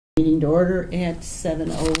Meeting to order at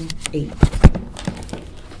 7:08.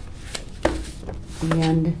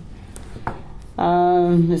 And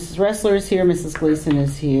Mrs. Ressler is here, Mrs. Gleason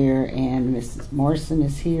is here, and Mrs. Morrison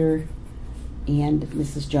is here, and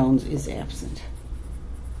Mrs. Jones is absent.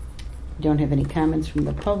 We don't have any comments from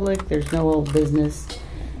the public. There's no old business.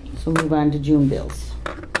 So we'll move on to June bills.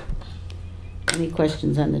 Any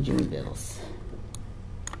questions on the June bills?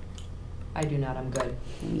 I do not. I'm good.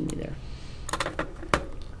 Me neither.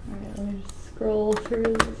 Alright, let me just scroll through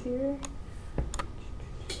this here.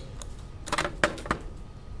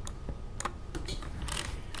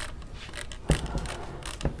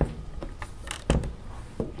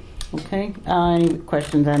 Okay. Any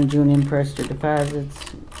questions on June interest or deposits?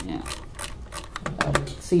 Yeah.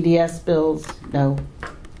 CDS bills? No.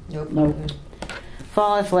 Nope. Nope.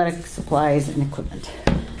 Fall athletic supplies and equipment.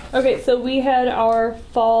 Okay, so we had our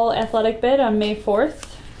fall athletic bid on May 4th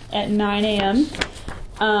at 9 a.m.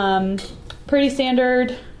 Pretty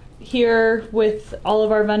standard here with all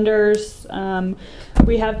of our vendors.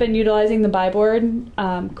 We have been utilizing the Buy Board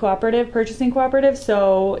purchasing cooperative,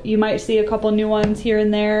 so you might see a couple new ones here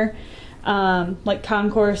and there. Like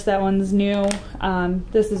Concourse, that one's new.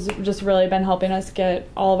 This has just really been helping us get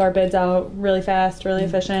all of our bids out really fast, really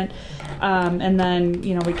efficient. And then,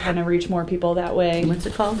 we kind of reach more people that way. What's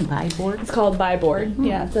it called? Buy Board? It's called Buy Board.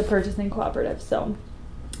 Yeah, it's a purchasing cooperative. So,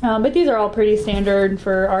 but these are all pretty standard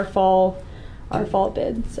for our fall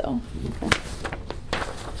bid. So. Okay.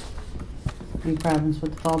 Any problems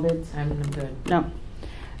with the fall bids? I'm good. No.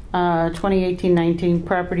 2018-19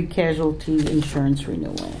 property casualty insurance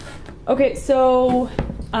renewal. Okay, so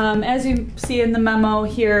as you see in the memo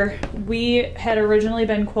here, we had originally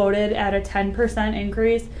been quoted at a 10%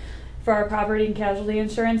 increase for our property and casualty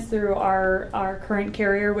insurance through our current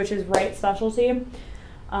carrier, which is Wright Specialty.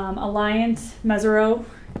 Alliant Mesereau,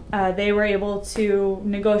 they were able to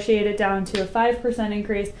negotiate it down to a 5%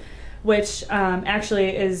 increase, which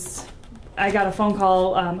actually is, I got a phone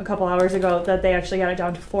call a couple hours ago that they actually got it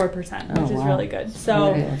down to 4%, which is really good.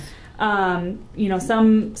 So, some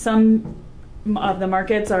of the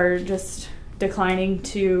markets are just declining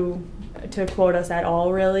to quote us at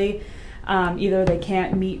all, really. Either they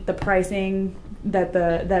can't meet the pricing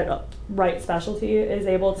that Wright Specialty is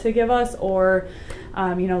able to give us, or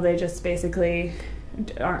they just basically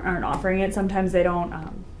aren't offering it. Sometimes they don't.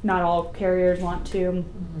 Not all carriers want to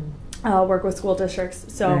work with school districts.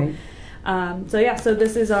 So, right. So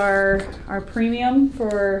this is our premium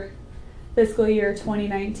for fiscal year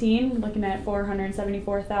 2019. Looking at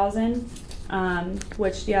 $474,000,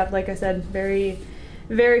 which, like I said, very,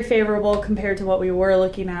 very favorable compared to what we were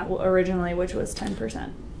looking at originally, which was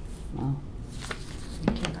 10%. Wow.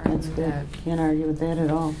 That's good. Can't argue with that at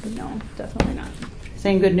all. No, definitely not.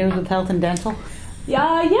 Same good news with health and dental? Yeah.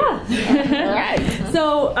 All right.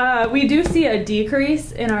 So we do see a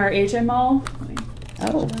decrease in our HMO.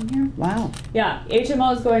 Oh, wow. Yeah,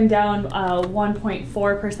 HMO is going down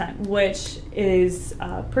 1.4%, which is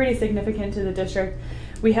pretty significant to the district.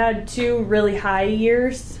 We had 2 really high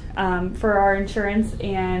years for our insurance,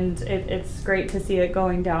 and it's great to see it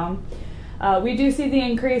going down. We do see the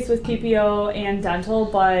increase with PPO and dental,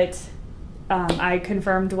 but I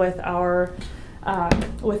confirmed with with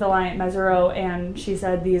Alliant Mesereau, and she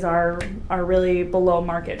said these are really below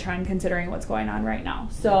market trend considering what's going on right now.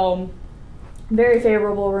 So very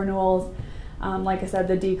favorable renewals. Like I said,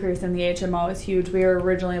 the decrease in the HMO is huge. We were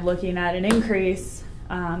originally looking at an increase,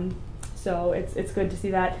 so it's good to see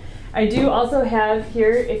that. I do also have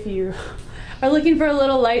here, if you are looking for a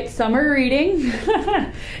little light summer reading,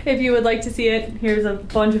 if you would like to see it, here's a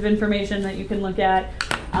bunch of information that you can look at.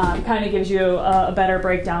 Kind of gives you a better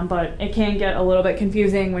breakdown, but it can get a little bit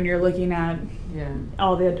confusing when you're looking at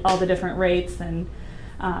all the different rates, and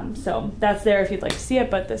so that's there if you'd like to see it.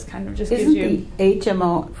 But this kind of just gives you. Isn't the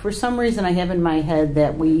HMO, for some reason I have in my head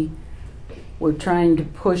that we're trying to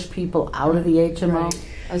push people out of the HMO. Right.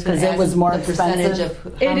 Because it was more expensive.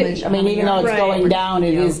 Even though it's going down,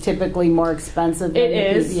 it is typically more expensive than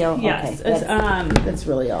it is. PPO. Yes, okay. That's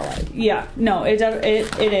really all right. Yeah, no, it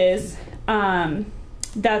is.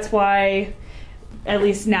 That's why, at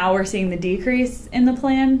least now, we're seeing the decrease in the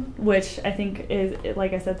plan, which I think is,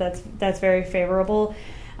 like I said, that's very favorable.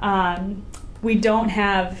 We don't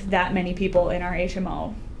have that many people in our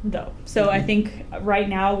HMO though, so I think right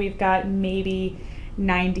now we've got maybe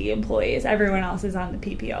 90 employees. Everyone else is on the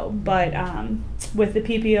PPO, but with the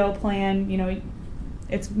PPO plan,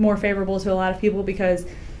 it's more favorable to a lot of people because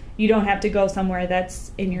you don't have to go somewhere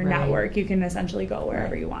that's in your network. You can essentially go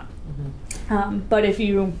wherever you want. But if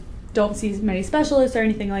you don't see many specialists or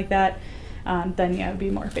anything like that, then it would be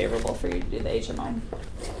more favorable for you to do the HMO.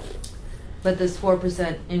 But this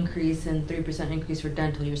 4% increase and 3% increase for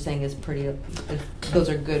dental, you're saying is pretty. Those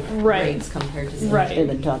are good rates compared to the Right. They've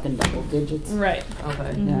been talking double digits. Right.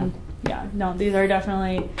 Okay. Yeah. Yeah. No, these are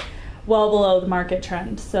definitely well below the market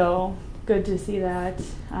trend. So good to see that.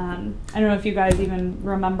 I don't know if you guys even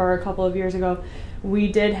remember a couple of years ago,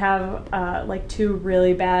 we did have like 2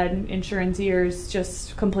 really bad insurance years,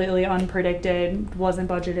 just completely unpredicted, wasn't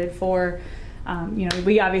budgeted for. You know,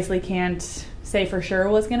 we obviously can't say for sure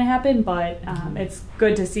what's going to happen, but it's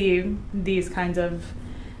good to see these kinds of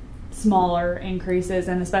smaller increases,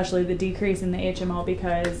 and especially the decrease in the HMO,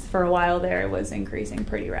 because for a while there it was increasing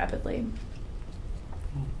pretty rapidly.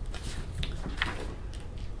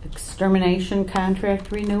 Extermination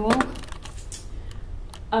contract renewal.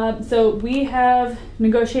 So we have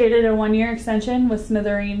negotiated a 1-year extension with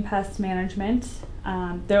Smithereen Pest Management.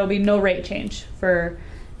 There will be no rate change for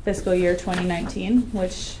fiscal year 2019,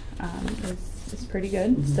 which is pretty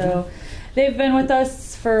good. Mm-hmm. So they've been with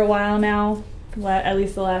us for a while now, at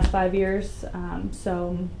least the last 5 years.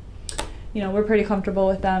 So, you know, we're pretty comfortable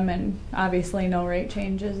with them, and obviously no rate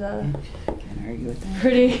change is Can't argue with that.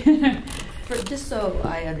 pretty. Just so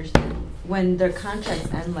I understand, when their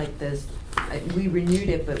contracts end like this, we renewed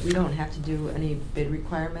it, but we don't have to do any bid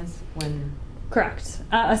requirements when. Correct.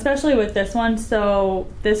 Especially with this one. So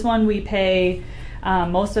this one we pay.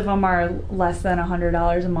 Most of them are less than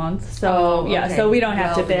 $100 a month. So yeah, so we don't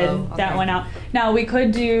have to bid that one out. Now we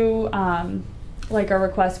could do like a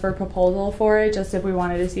request for proposal for it, just if we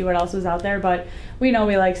wanted to see what else was out there. But we know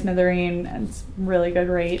we like Smithereen, and it's really good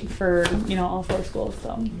rate for, you know, all 4 schools.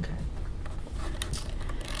 So. Okay.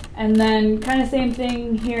 And then kind of same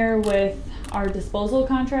thing here with our disposal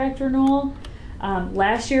contract renewal.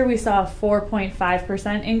 Last year we saw a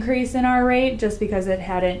 4.5% increase in our rate, just because it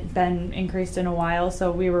hadn't been increased in a while,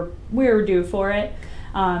 so we were due for it.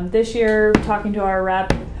 This year, talking to our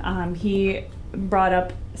rep, he brought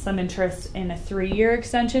up some interest in a 3-year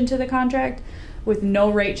extension to the contract with no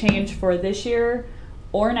rate change for this year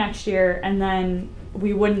or next year, and then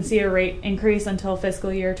we wouldn't see a rate increase until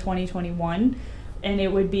fiscal year 2021, and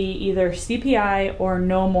it would be either CPI or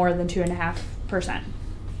no more than 2.5%.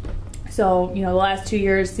 So, you know, the last 2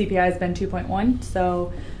 years CPI has been 2.1.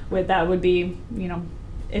 So with that would be, you know,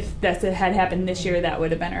 if that had happened this year, that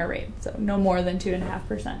would have been our rate. So no more than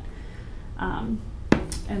 2.5%.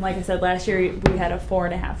 And like I said, last year we had a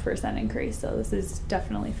 4.5% increase. So this is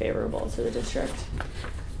definitely favorable to the district.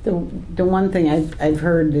 The one thing I've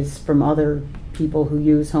heard is from other people who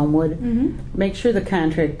use Homewood, make sure the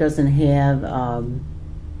contract doesn't have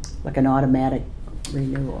like an automatic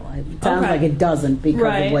renewal. It sounds like it doesn't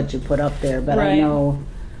because of what you put up there, but I know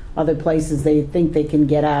other places they think they can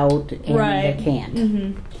get out and they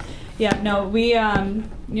can't. Yeah, no, we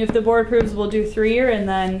if the board approves, we'll do 3-year, and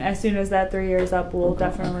then as soon as that 3 years up, we'll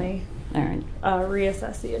definitely all right.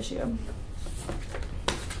 Reassess the issue.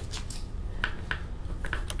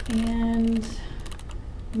 And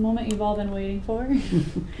the moment you've all been waiting for,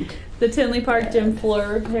 the Tinley Park gym floor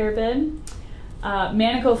repair bid.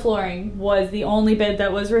 Manico Flooring was the only bid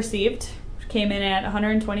that was received, came in at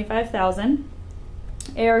 $125,000.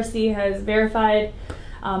 ARC has verified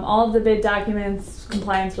all of the bid documents,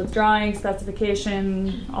 compliance with drawing,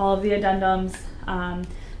 specification, all of the addendums.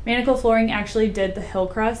 Manico Flooring actually did the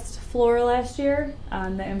Hillcrest floor last year.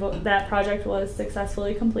 That project was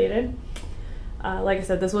successfully completed. Like I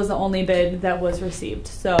said, this was the only bid that was received.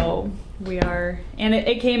 So we are, and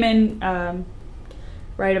it came in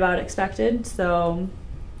right about expected. So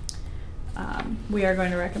we are going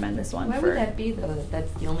to recommend this one. Why would that be, though, that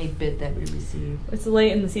that's the only bid that we received? It's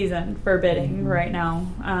late in the season for bidding right now.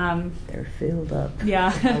 They're filled up.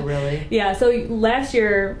 Yeah. Oh, really? Yeah, so last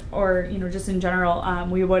year, or just in general,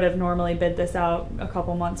 we would have normally bid this out a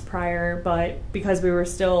couple months prior, but because we were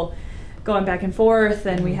still going back and forth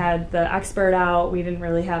and we had the expert out, we didn't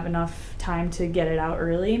really have enough time to get it out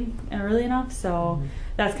early enough, so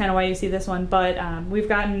that's kind of why you see this one. But we've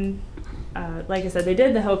gotten, like I said, they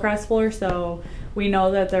did the Hillcrest floor, so we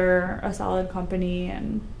know that they're a solid company,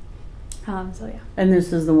 and so yeah. And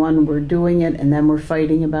this is the one we're doing it, and then we're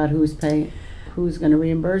fighting about who's going to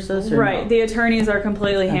reimburse us, or right? No? The attorneys are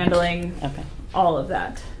completely handling all of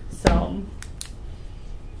that. So,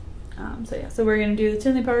 so yeah. So we're going to do the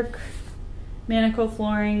Tinley Park Manico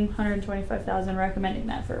Flooring, $125,000, recommending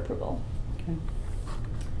that for approval. Okay.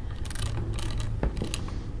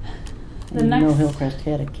 The next, Hillcrest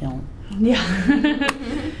had a kiln. Yeah.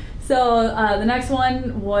 So the next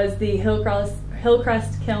one was the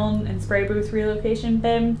Hillcrest Kiln and Spray Booth relocation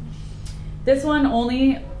bid. This one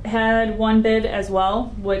only had one bid as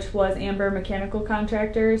well, which was Amber Mechanical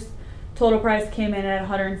Contractors. Total price came in at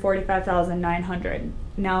 $145,900.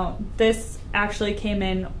 Now this actually came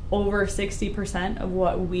in over 60% of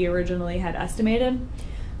what we originally had estimated.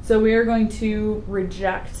 So we are going to we're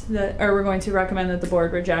going to recommend that the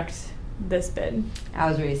board reject this bid. I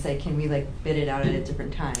was ready to say, can we like bid it out at a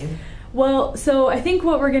different time? Well, so I think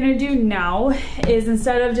what we're going to do now is,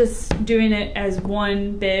 instead of just doing it as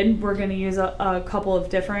one bid, we're going to use a couple of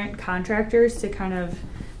different contractors to kind of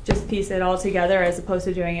just piece it all together, as opposed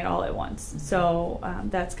to doing it all at once. So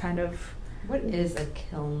that's kind of... What is a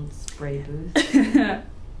kiln spray booth? I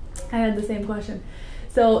had the same question.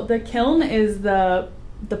 So the kiln is the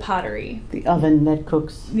pottery. The oven that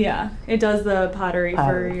cooks. Yeah, it does the pottery.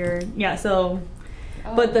 For your... Yeah, so...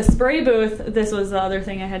 But the spray booth, this was the other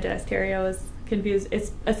thing I had to ask Carrie. I was confused.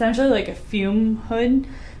 It's essentially like a fume hood.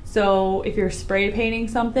 So if you're spray painting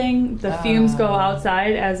something, the fumes go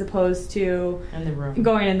outside as opposed to in the room.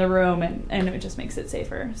 Going in the room, and it just makes it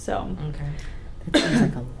safer. So okay, that seems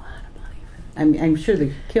like a lot of money. I'm sure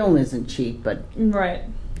the kiln isn't cheap, but right,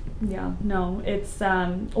 yeah, no, it's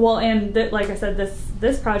well, and like I said,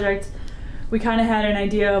 this project, we kind of had an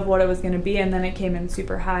idea of what it was going to be, and then it came in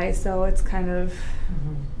super high, so it's kind of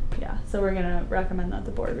yeah. So we're going to recommend that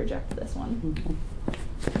the board reject this one.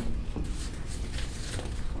 okay.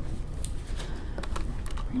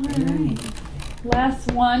 All right.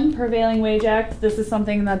 Last one, Prevailing Wage Act. This is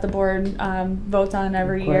something that the board votes on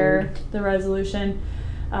every year. The resolution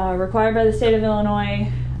required by the state of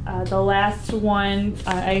Illinois. The last one,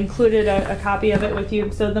 I included a copy of it with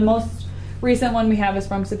you. So the most recent one we have is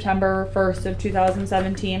from September 1st of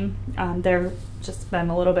 2017. They're just been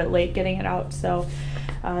a little bit late getting it out. So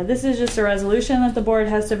this is just a resolution that the board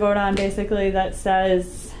has to vote on, basically, that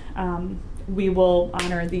says we will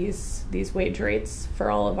honor these wage rates for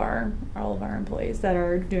all of our employees that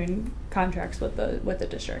are doing contracts with the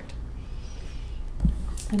district.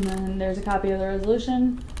 And then there's a copy of the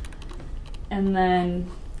resolution, and then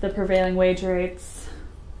the prevailing wage rates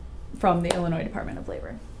from the Illinois Department of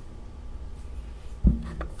Labor.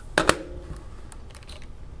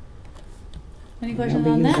 Any questions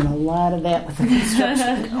on that? We'll be using a lot of that with the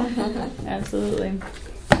construction. Absolutely.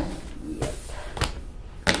 Yep.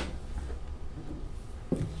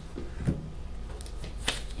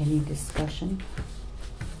 Any discussion?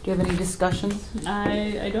 Do you have any discussions?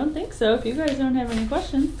 I don't think so. If you guys don't have any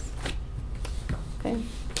questions. Okay.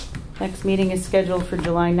 Next meeting is scheduled for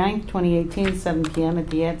July 9th, 2018, 7 p.m. at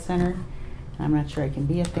the Ad Center. I'm not sure I can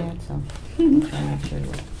be at that, so I'll try to make sure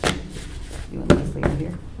that you and Leslie are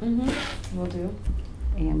here. Will do.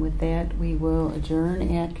 And with that, we will adjourn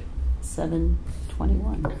at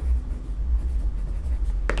 7:21.